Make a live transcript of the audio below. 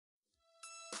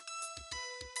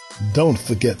Don't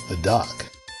forget the doc.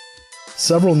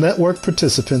 Several network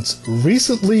participants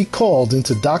recently called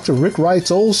into Dr. Rick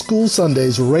Wright's Old School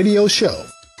Sundays radio show.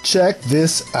 Check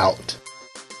this out.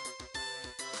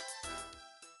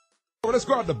 Let's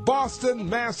go out to Boston,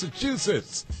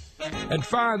 Massachusetts, and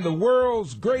find the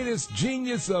world's greatest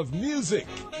genius of music,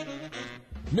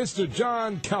 Mr.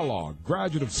 John Kellogg,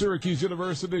 graduate of Syracuse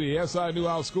University, the SI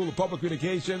Newhouse School of Public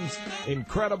Communications,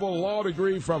 incredible law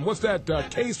degree from, what's that,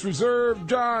 Case Reserve,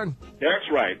 John? That's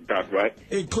right, Dr. Wright.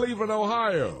 In Cleveland,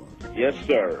 Ohio. Yes,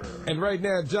 sir. And right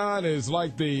now, John is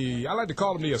like I like to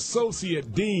call him the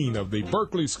Associate Dean of the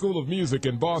Berklee School of Music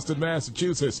in Boston,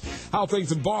 Massachusetts. How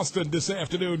things in Boston this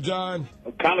afternoon, John?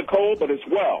 Kind of cold, but it's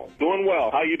well. Doing well.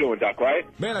 How you doing, Doc Wright?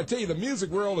 Man, I tell you, the music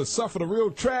world has suffered a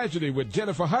real tragedy with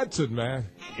Jennifer Hudson, man.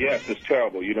 Yes, it's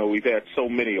terrible. You know, we've had so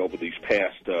many over these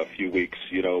past few weeks,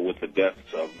 you know, with the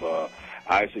deaths of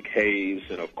Isaac Hayes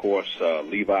and, of course,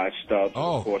 Levi Stubbs.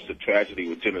 Oh. And, of course, the tragedy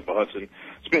with Jennifer Hudson.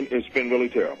 It's been really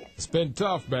terrible. It's been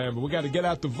tough, man, but we got to get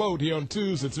out the vote here on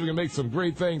Tuesday so we can make some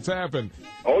great things happen.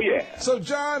 Oh, yeah. So,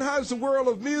 John, how's the world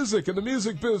of music and the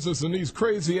music business in these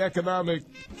crazy economic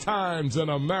times in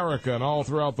America and all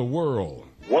throughout the world?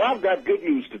 Well, I've got good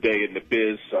news today in the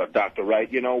biz, Dr.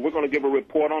 Wright. You know, we're going to give a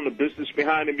report on the business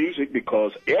behind the music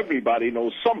because everybody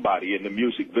knows somebody in the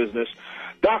music business.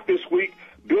 Doc, this week,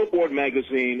 Billboard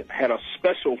magazine had a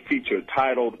special feature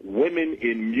titled Women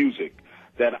in Music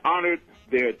that honored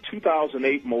their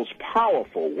 2008 most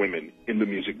powerful women in the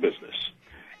music business.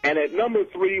 And at number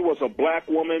 3 was a black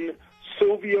woman,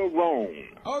 Sylvia Rhone.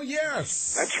 Oh,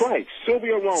 yes. That's right.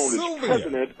 Sylvia Rhone is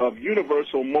president of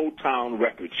Universal Motown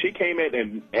Records. She came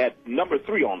in at number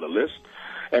 3 on the list.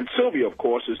 And Sylvia, of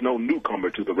course, is no newcomer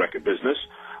to the record business.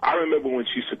 I remember when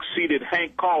she succeeded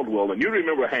Hank Caldwell. And you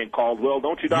remember Hank Caldwell,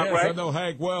 don't you, Doc Wright? Yes, I know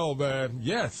Hank well, man.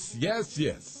 Yes.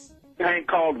 Hank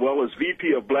Caldwell is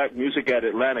VP of Black Music at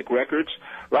Atlantic Records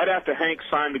right after Hank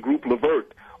signed the group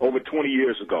Levert over 20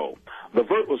 years ago.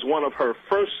 Levert was one of her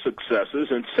first successes,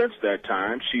 and since that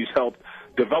time, she's helped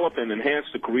develop and enhance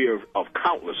the career of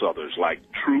countless others like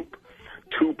Troop,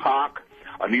 Tupac,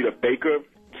 Anita Baker,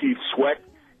 Keith Sweat,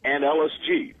 and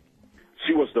LSG.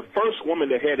 She was the first woman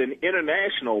to head an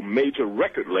international major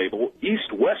record label,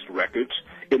 East West Records,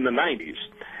 in the 90s.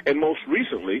 And most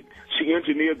recently, she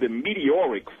engineered the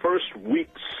meteoric first-week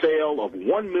sale of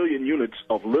 1 million units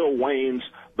of Lil Wayne's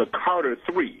The Carter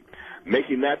 3,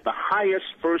 making that the highest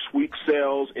first-week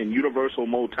sales in Universal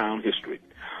Motown history.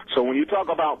 So when you talk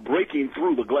about breaking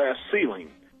through the glass ceiling,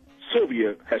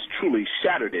 Sylvia has truly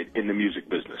shattered it in the music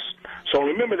business. So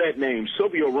remember that name,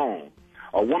 Sylvia Rhone,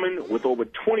 a woman with over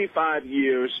 25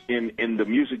 years in the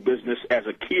music business as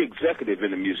a key executive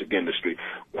in the music industry.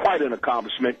 Quite an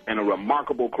accomplishment and a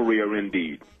remarkable career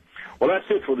indeed. Well, that's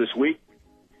it for this week.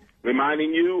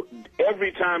 Reminding you,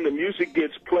 every time the music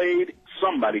gets played,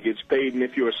 somebody gets paid. And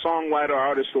if you're a songwriter,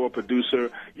 artist, or a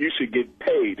producer, you should get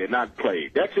paid and not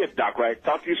played. That's it, Doc Wright.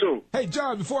 Talk to you soon. Hey,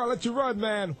 John, before I let you run,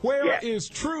 man, Where is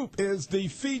Troop is the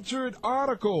featured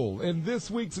article in this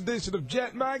week's edition of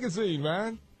Jet Magazine,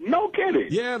 man. No kidding.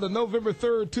 Yeah, the November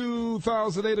 3rd,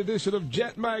 2008 edition of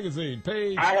Jet Magazine,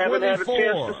 page 24. I haven't had a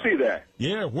chance to see that.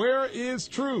 Yeah, Where is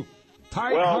Troop?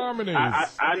 Tight harmonies.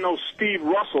 I know Steve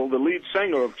Russell, the lead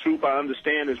singer of Troop, I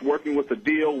understand, is working with a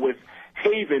deal with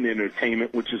Haven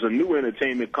Entertainment, which is a new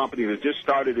entertainment company that just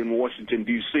started in Washington,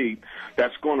 D.C.,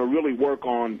 that's going to really work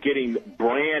on getting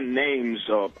brand names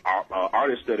of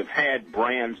artists that have had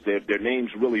brands, their names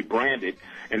really branded,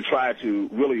 and try to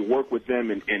really work with them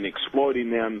in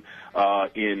exploiting them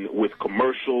with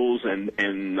commercials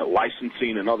and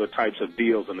licensing and other types of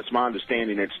deals. And it's my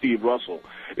understanding that Steve Russell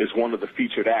is one of the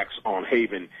featured acts on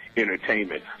Haven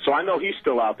Entertainment. So I know he's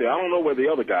still out there. I don't know where the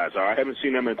other guys are. I haven't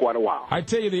seen them in quite a while. I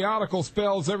tell you, the article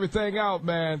spells everything out,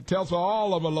 man. Tells where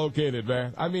all of them are located,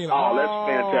 man. I mean, that's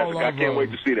fantastic. I can't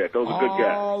wait to see that. Those are good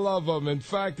guys. All of them. In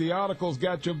fact, the article's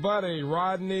got your buddy,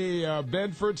 Rodney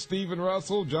Bedford, Stephen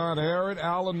Russell, John Herron,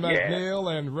 Alan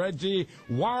McNeil, and Reggie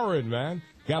Warren, man.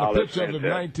 Got a picture of him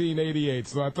in 1988,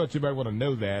 so I thought you might want to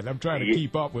know that. I'm trying to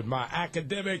keep up with my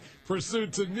academic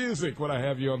pursuits in music when I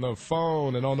have you on the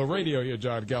phone and on the radio here,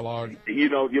 John Kellogg. You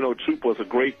know, Troop was a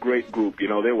great group. You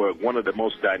know, they were one of the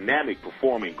most dynamic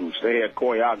performing groups. They had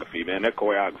choreography, man. Their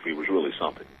choreography was really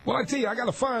something. Well, I tell you, I got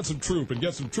to find some Troop and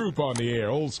get some Troop on the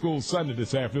air. Old School Sunday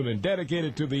this afternoon, and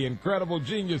dedicated to the incredible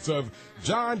genius of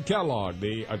John Kellogg,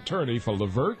 the attorney for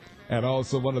Levert, and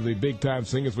also one of the big-time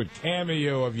singers with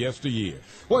Cameo of yesteryear.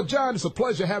 Well, John, it's a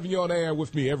pleasure having you on air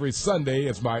with me every Sunday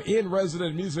as my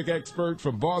in-resident music expert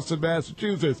from Boston,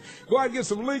 Massachusetts. Go out and get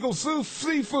some legal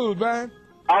seafood, man.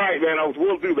 All right, man.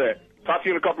 We'll do that. Talk to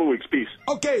you in a couple of weeks. Peace.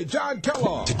 Okay, John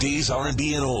Kellogg. Today's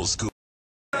R&B and old school.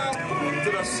 To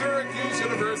the Syracuse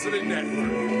University Network.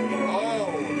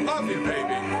 Oh, love you,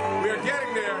 baby. We are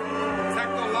getting there.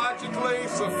 Technologically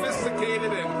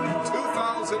sophisticated in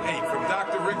 2008 from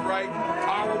Dr. Rick Wright,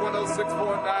 Power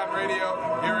 106.9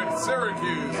 Radio here in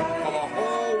Syracuse for the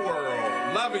whole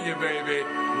world. Loving you, baby.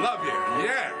 Love you.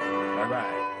 Yeah.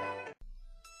 Bye-bye.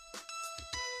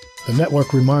 The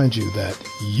network reminds you that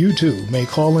you too may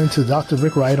call into Dr.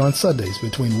 Rick Wright on Sundays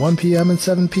between 1 p.m. and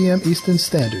 7 p.m. Eastern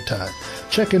Standard Time.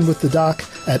 Check in with the doc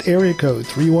at area code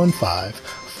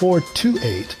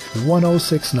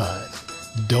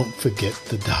 315-428-1069. Don't forget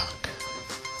the doc.